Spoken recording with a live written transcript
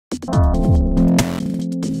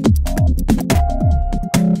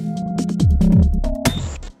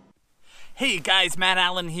Hey guys, Matt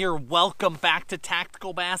Allen here. Welcome back to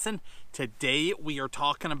Tactical Bassin. Today we are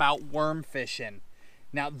talking about worm fishing.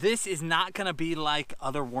 Now this is not going to be like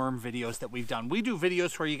other worm videos that we've done. We do videos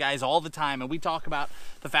for you guys all the time and we talk about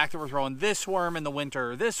the fact that we're throwing this worm in the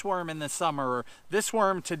winter, or this worm in the summer, or this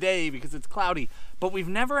worm today because it's cloudy. But we've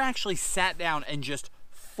never actually sat down and just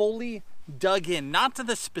fully dug in, not to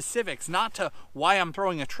the specifics, not to why I'm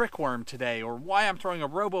throwing a trick worm today or why I'm throwing a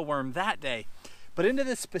robo worm that day, but into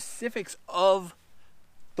the specifics of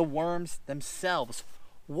the worms themselves.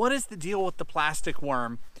 What is the deal with the plastic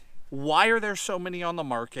worm? Why are there so many on the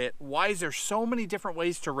market? Why is there so many different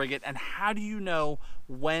ways to rig it? And how do you know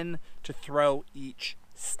when to throw each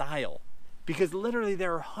style? Because literally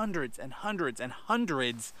there are hundreds and hundreds and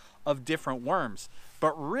hundreds of different worms.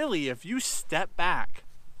 But really, if you step back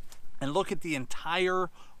and look at the entire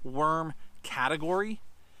worm category,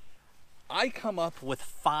 I come up with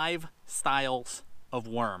 5 styles of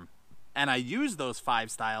worm, and I use those 5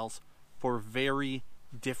 styles for very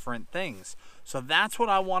different things. So that's what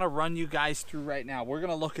I want to run you guys through right now. We're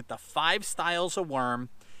going to look at the 5 styles of worm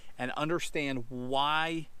and understand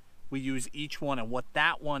why we use each one and what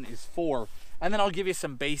that one is for. And then I'll give you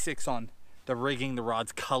some basics on the rigging, the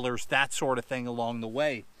rods, colors, that sort of thing along the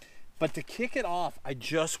way. But to kick it off, I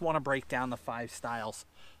just want to break down the 5 styles.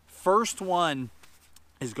 First one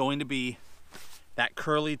is going to be that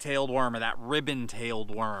curly-tailed worm, or that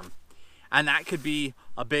ribbon-tailed worm. And that could be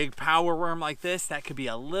a big power worm like this. That could be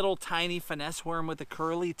a little tiny finesse worm with a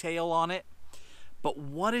curly tail on it. But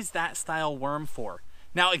what is that style worm for?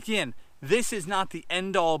 Now again, this is not the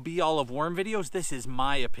end-all be-all of worm videos. This is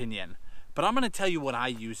my opinion. But I'm going to tell you what I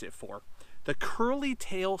use it for. The curly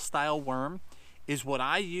tail style worm is what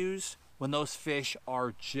I use when those fish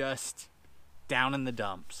are just down in the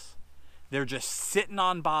dumps. They're just sitting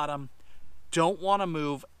on bottom, don't want to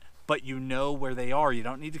move, but you know where they are. You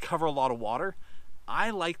don't need to cover a lot of water.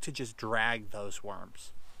 I like to just drag those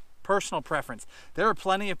worms. Personal preference. There are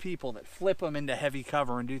plenty of people that flip them into heavy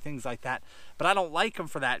cover and do things like that, but I don't like them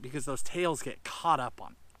for that because those tails get caught up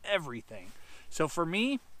on everything. So for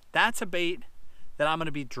me, that's a bait that I'm going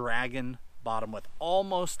to be dragging bottom with.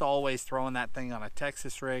 Almost always throwing that thing on a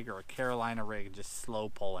Texas rig or a Carolina rig and just slow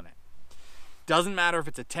pulling it. Doesn't matter if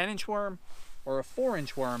it's a 10-inch worm or a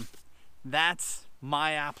 4-inch worm, that's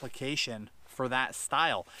my application for that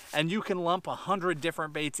style. And you can lump 100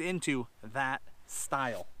 different baits into that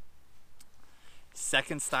style.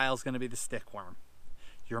 Second style is going to be the stick worm.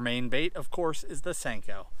 Your main bait, of course, is the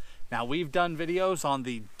Senko. Now, we've done videos on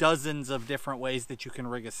the dozens of different ways that you can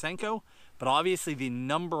rig a Senko, but obviously the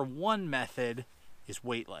 #1 method is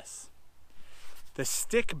weightless. The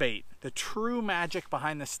stick bait, the true magic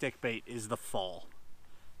behind the stick bait is the fall.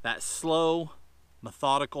 That slow,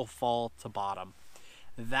 methodical fall to bottom.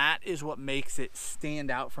 That is what makes it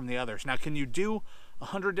stand out from the others. Now, can you do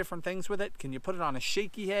 100 different things with it? Can you put it on a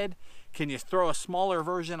shaky head? Can you throw a smaller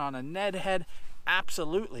version on a Ned head?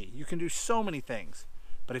 Absolutely. You can do so many things.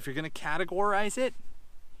 But if you're going to categorize it,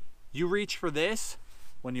 you reach for this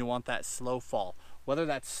when you want that slow fall. Whether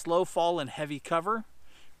that's slow fall in heavy cover,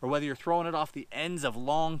 or whether you're throwing it off the ends of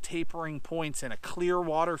long tapering points in a clear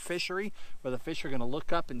water fishery where the fish are going to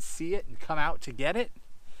look up and see it and come out to get it.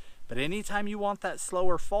 But anytime you want that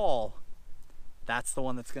slower fall, that's the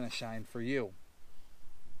one that's going to shine for you.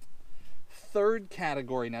 Third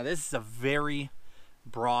category. Now this is a very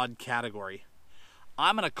broad category.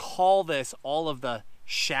 I'm going to call this all of the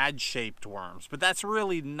shad-shaped worms, but that's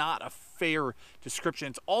really not a fair description.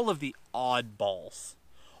 It's all of the oddballs.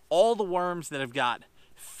 All the worms that have got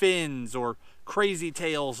fins or crazy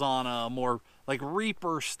tails on them, or like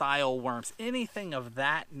reaper style worms, anything of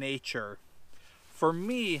that nature. For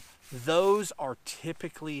me, those are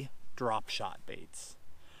typically drop shot baits.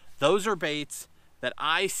 Those are baits that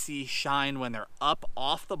I see shine when they're up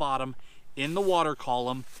off the bottom in the water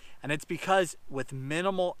column, and it's because with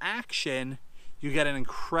minimal action you get an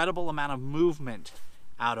incredible amount of movement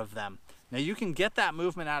out of them. Now you can get that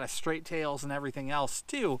movement out of straight tails and everything else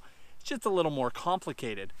too. It's just a little more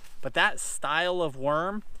complicated. But that style of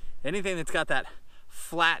worm, anything that's got that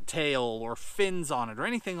flat tail or fins on it or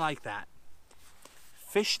anything like that,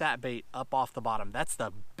 fish that bait up off the bottom. That's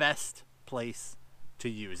the best place to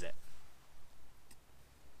use it.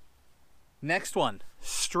 Next one,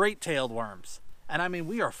 straight-tailed worms. And I mean,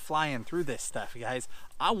 we are flying through this stuff, guys.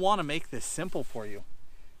 I want to make this simple for you.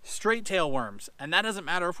 Straight-tail worms, and that doesn't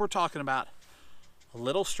matter if we're talking about a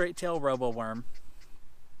little straight-tail robo worm,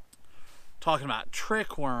 talking about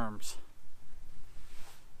trick worms,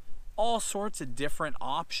 all sorts of different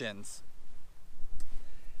options.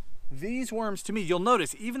 These worms, to me, you'll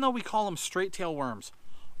notice, even though we call them straight tail worms,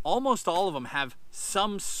 almost all of them have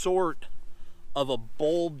some sort of a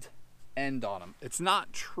bulbed end on them. It's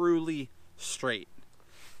not truly straight.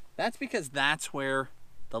 That's because that's where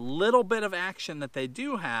the little bit of action that they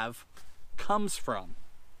do have comes from.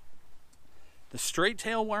 The straight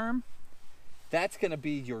tail worm, that's going to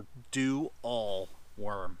be your do-all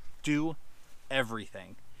worm. Do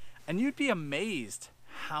everything. And you'd be amazed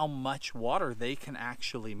how much water they can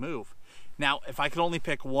actually move. Now, if I could only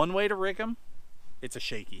pick one way to rig them, it's a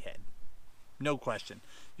shaky head. No question.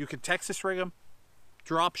 You could Texas rig them,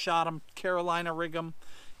 drop shot them, Carolina rig them.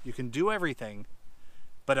 You can do everything.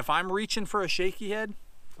 But if I'm reaching for a shaky head,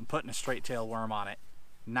 I'm putting a straight tail worm on it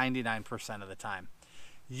 99% of the time.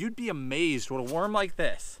 You'd be amazed what a worm like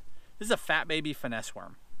this is a fat baby finesse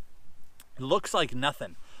worm. It looks like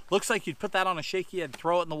nothing. Looks like you'd put that on a shaky head,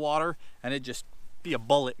 throw it in the water, and it'd just be a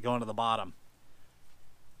bullet going to the bottom.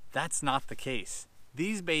 That's not the case.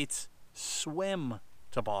 These baits swim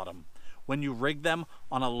to bottom. When you rig them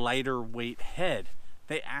on a lighter weight head,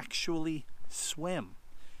 they actually swim.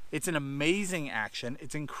 It's an amazing action.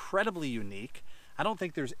 It's incredibly unique. I don't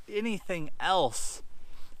think there's anything else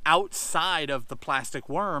outside of the plastic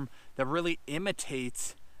worm that really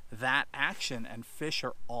imitates that action, and fish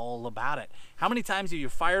are all about it. How many times have you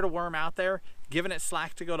fired a worm out there, given it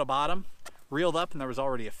slack to go to bottom, reeled up, and there was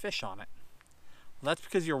already a fish on it? Well, that's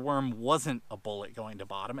because your worm wasn't a bullet going to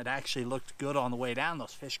bottom. It actually looked good on the way down.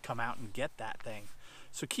 Those fish come out and get that thing.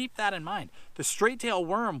 So keep that in mind. The straight tail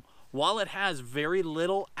worm, while it has very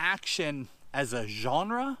little action as a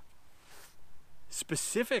genre,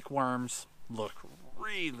 specific worms look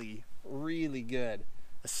really, really good,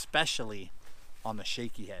 especially on the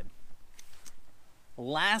shaky head.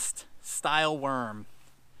 Last style worm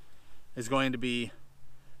is going to be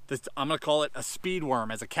this. I'm going to call it a speed worm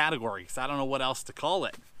as a category because I don't know what else to call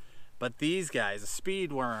it. But these guys, a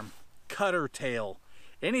speed worm, cutter tail,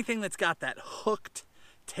 anything that's got that hooked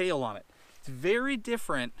tail on it. It's very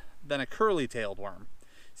different than a curly-tailed worm.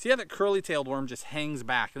 See how that curly-tailed worm just hangs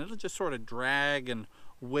back and it'll just sort of drag and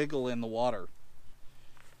wiggle in the water.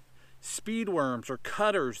 Speed worms or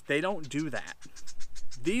cutters, they don't do that.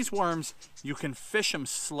 These worms, you can fish them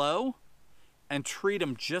slow and treat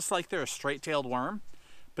them just like they're a straight-tailed worm,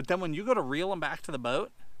 but then when you go to reel them back to the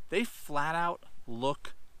boat, they flat out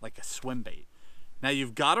look like a swim bait. Now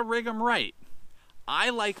you've got to rig them right. I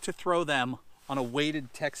like to throw them on a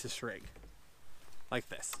weighted Texas rig, like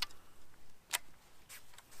this.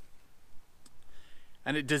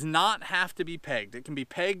 And it does not have to be pegged. It can be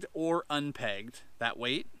pegged or unpegged, that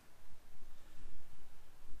weight.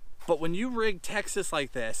 But when you rig Texas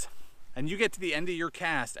like this, and you get to the end of your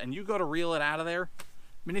cast, and you go to reel it out of there, I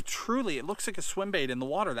mean, it looks like a swim bait in the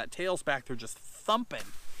water. That tail's back there just thumping.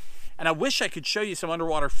 And I wish I could show you some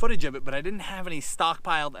underwater footage of it, but I didn't have any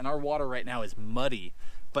stockpiled, and our water right now is muddy.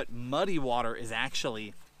 But muddy water is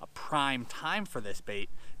actually a prime time for this bait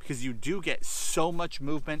because you do get so much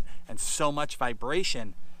movement and so much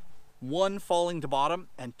vibration. One, falling to bottom,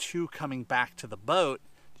 and two, coming back to the boat,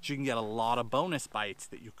 that you can get a lot of bonus bites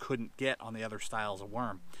that you couldn't get on the other styles of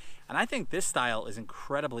worm. And I think this style is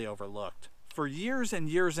incredibly overlooked. For years and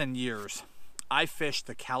years and years, I fished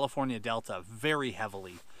the California Delta very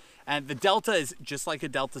heavily. And the Delta is just like a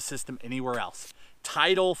Delta system anywhere else.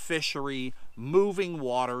 Tidal fishery, moving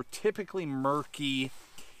water, typically murky,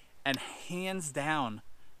 and hands down,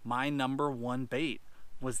 my #1 bait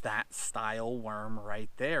was that style worm right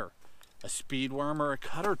there. A speed worm or a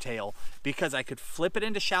cutter tail, because I could flip it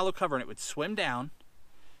into shallow cover and it would swim down.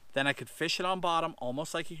 Then I could fish it on bottom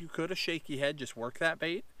almost like you could a shaky head, just work that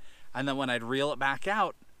bait. And then when I'd reel it back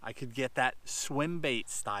out, I could get that swim bait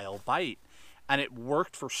style bite. And it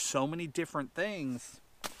worked for so many different things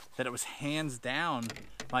that it was hands down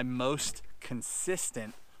my most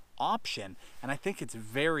consistent option. And I think it's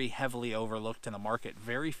very heavily overlooked in the market.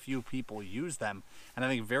 Very few people use them. And I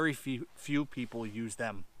think very few people use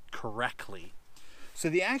them correctly. So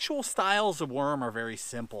the actual styles of worm are very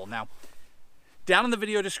simple. Now, down in the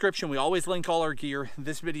video description, we always link all our gear.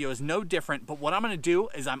 This video is no different, but what I'm going to do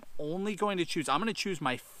is I'm going to choose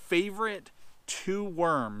my favorite 2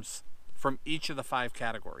 worms from each of the 5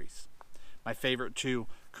 categories. My favorite 2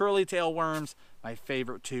 curly tail worms, my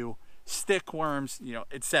favorite 2 stick worms,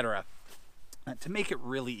 etc. To make it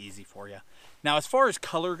really easy for you. Now, as far as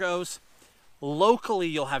color goes, locally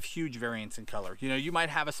you'll have huge variance in color. You might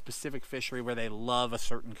have a specific fishery where they love a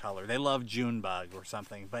certain color. They love June bug or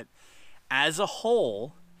something, but as a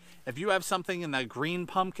whole, if you have something in the green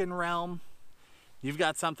pumpkin realm, you've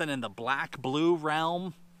got something in the black blue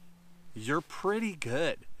realm, you're pretty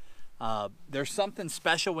good. There's something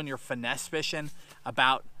special when you're finesse fishing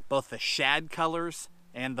about both the shad colors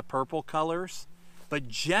and the purple colors, but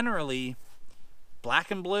generally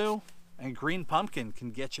black and blue And green pumpkin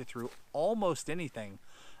can get you through almost anything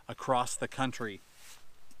across the country.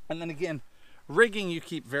 And then again, rigging you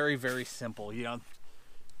keep very, very simple. You know,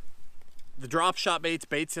 the drop shot baits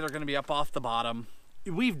that are going to be up off the bottom.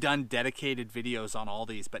 We've done dedicated videos on all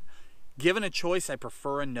these, but given a choice, I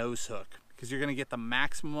prefer a nose hook because you're going to get the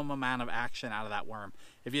maximum amount of action out of that worm.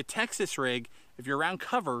 If you Texas rig, if you're around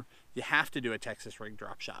cover, you have to do a Texas rig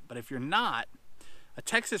drop shot. But if you're not, a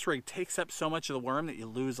Texas rig takes up so much of the worm that you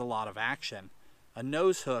lose a lot of action. A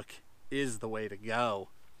nose hook is the way to go.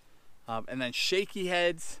 And then shaky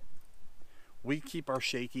heads, we keep our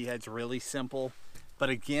shaky heads really simple. But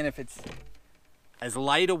again, if it's as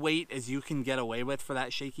light a weight as you can get away with for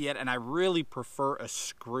that shaky head, and I really prefer a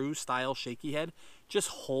screw style shaky head, just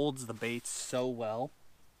holds the bait so well.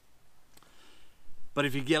 But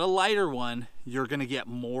if you get a lighter one, you're going to get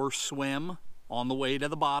more swim on the way to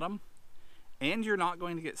the bottom, and you're not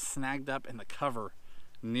going to get snagged up in the cover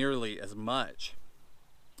nearly as much.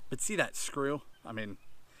 But see that screw? I mean,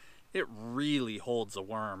 it really holds a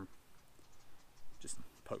worm. Just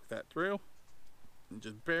poke that through and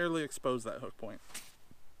just barely expose that hook point.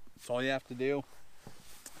 That's all you have to do.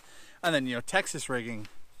 And then, you know, Texas rigging,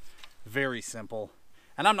 very simple.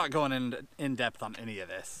 And I'm not going in depth on any of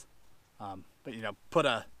this. But, you know, put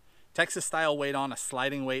a Texas style weight on, a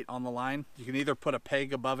sliding weight on the line. You can either put a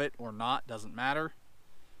peg above it or not, doesn't matter.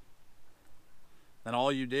 Then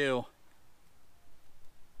all you do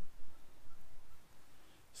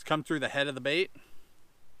is come through the head of the bait,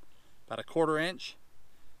 about a 1/4 inch,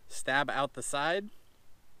 stab out the side,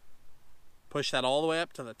 push that all the way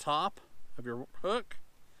up to the top of your hook,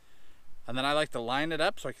 and then I like to line it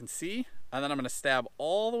up so I can see, and then I'm going to stab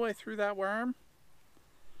all the way through that worm,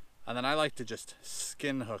 and then I like to just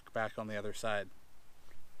skin hook back on the other side.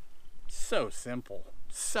 So simple.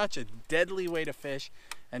 Such a deadly way to fish,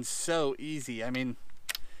 and so easy. I mean,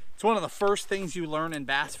 it's one of the first things you learn in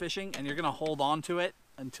bass fishing, and you're going to hold on to it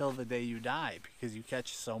until the day you die because you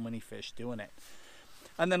catch so many fish doing it.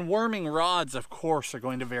 And then worming rods, of course, are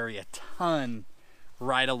going to vary a ton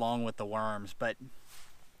right along with the worms, but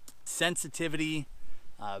sensitivity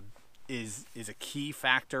is a key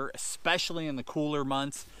factor, especially in the cooler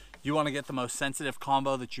months. You want to get the most sensitive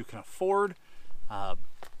combo that you can afford,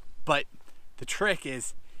 but the trick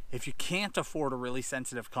is, if you can't afford a really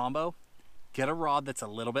sensitive combo, get a rod that's a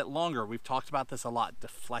little bit longer. We've talked about this a lot,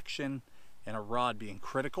 deflection and a rod being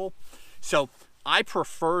critical. So I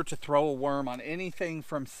prefer to throw a worm on anything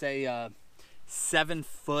from, say, a 7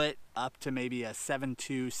 foot up to maybe a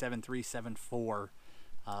 7.2, 7.3, 7.4.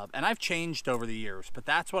 And I've changed over the years, but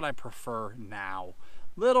that's what I prefer now.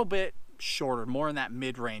 Little bit shorter, more in that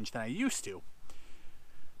mid-range than I used to.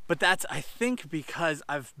 But that's, I think, because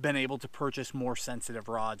I've been able to purchase more sensitive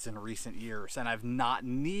rods in recent years, and I've not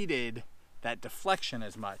needed that deflection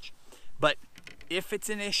as much. But if it's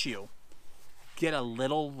an issue, get a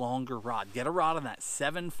little longer rod. Get a rod in that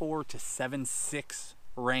 7.4 to 7.6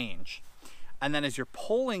 range. And then as you're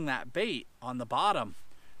pulling that bait on the bottom,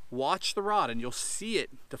 watch the rod and you'll see it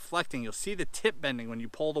deflecting. You'll see the tip bending when you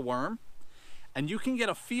pull the worm, and you can get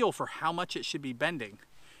a feel for how much it should be bending.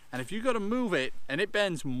 And if you go to move it and it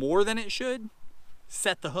bends more than it should,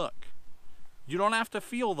 set the hook. You don't have to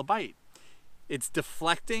feel the bite. It's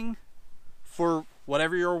deflecting for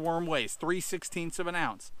whatever your worm weighs, 3/16 of an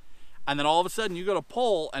ounce. And then all of a sudden you go to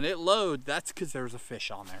pull and it loads, that's because there's a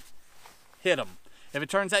fish on there. Hit them. If it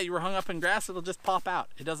turns out you were hung up in grass, it'll just pop out.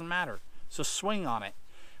 It doesn't matter. So swing on it.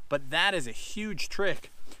 But that is a huge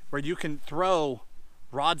trick where you can throw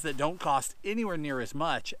rods that don't cost anywhere near as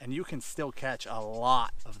much, and you can still catch a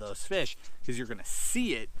lot of those fish because you're going to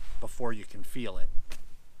see it before you can feel it.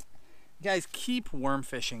 Guys, keep worm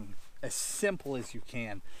fishing as simple as you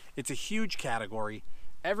can. It's a huge category.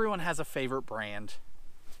 Everyone has a favorite brand,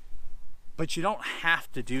 but you don't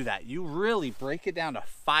have to do that. You really break it down to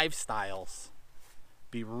 5 styles.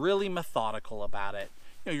 Be really methodical about it.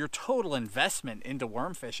 You know, your total investment into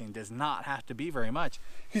worm fishing does not have to be very much,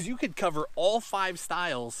 because you could cover all 5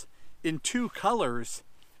 styles in 2 colors,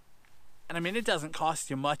 and I mean, it doesn't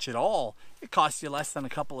cost you much at all. It costs you less than a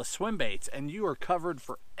couple of swim baits, and you are covered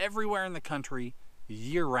for everywhere in the country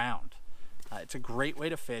year round. It's a great way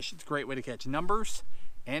to fish. It's a great way to catch numbers,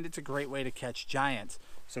 and it's a great way to catch giants.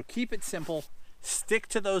 So keep it simple. Stick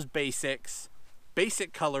to those basics,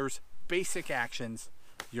 basic colors, basic actions.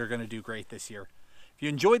 You're going to do great this year. If you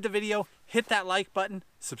enjoyed the video, hit that like button,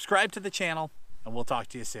 subscribe to the channel, and we'll talk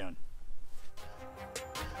to you soon.